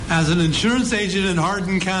As an insurance agent in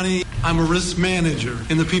Hardin County, I'm a risk manager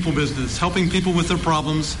in the people business, helping people with their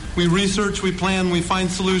problems. We research, we plan, we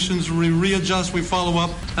find solutions, we readjust, we follow up,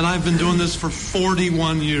 and I've been doing this for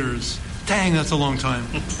 41 years. Dang, that's a long time.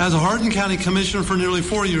 As a Hardin County Commissioner for nearly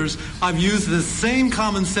 4 years, I've used this same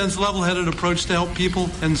common sense, level-headed approach to help people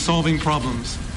and solving problems.